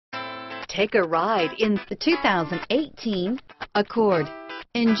Take a ride in the 2018 Accord.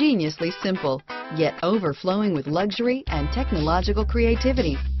 Ingeniously simple, yet overflowing with luxury and technological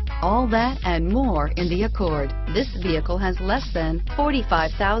creativity. All that and more in the Accord. This vehicle has less than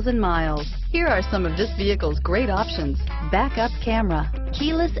 45,000 miles. Here are some of this vehicle's great options: backup camera,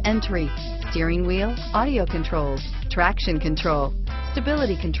 keyless entry, steering wheel audio controls, traction control,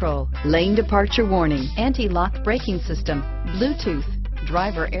 stability control, lane departure warning, anti-lock braking system, Bluetooth,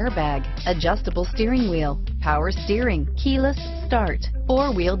 driver airbag, adjustable steering wheel, power steering, keyless start,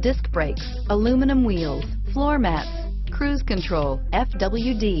 four-wheel disc brakes, aluminum wheels, floor mats, cruise control,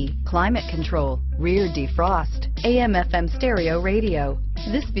 FWD, climate control, rear defrost, AM/FM stereo radio.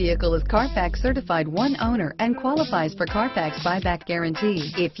 This vehicle is Carfax certified one owner and qualifies for Carfax buyback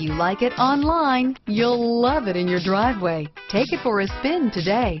guarantee. If you like it online, you'll love it in your driveway. Take it for a spin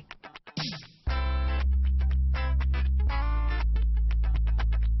today.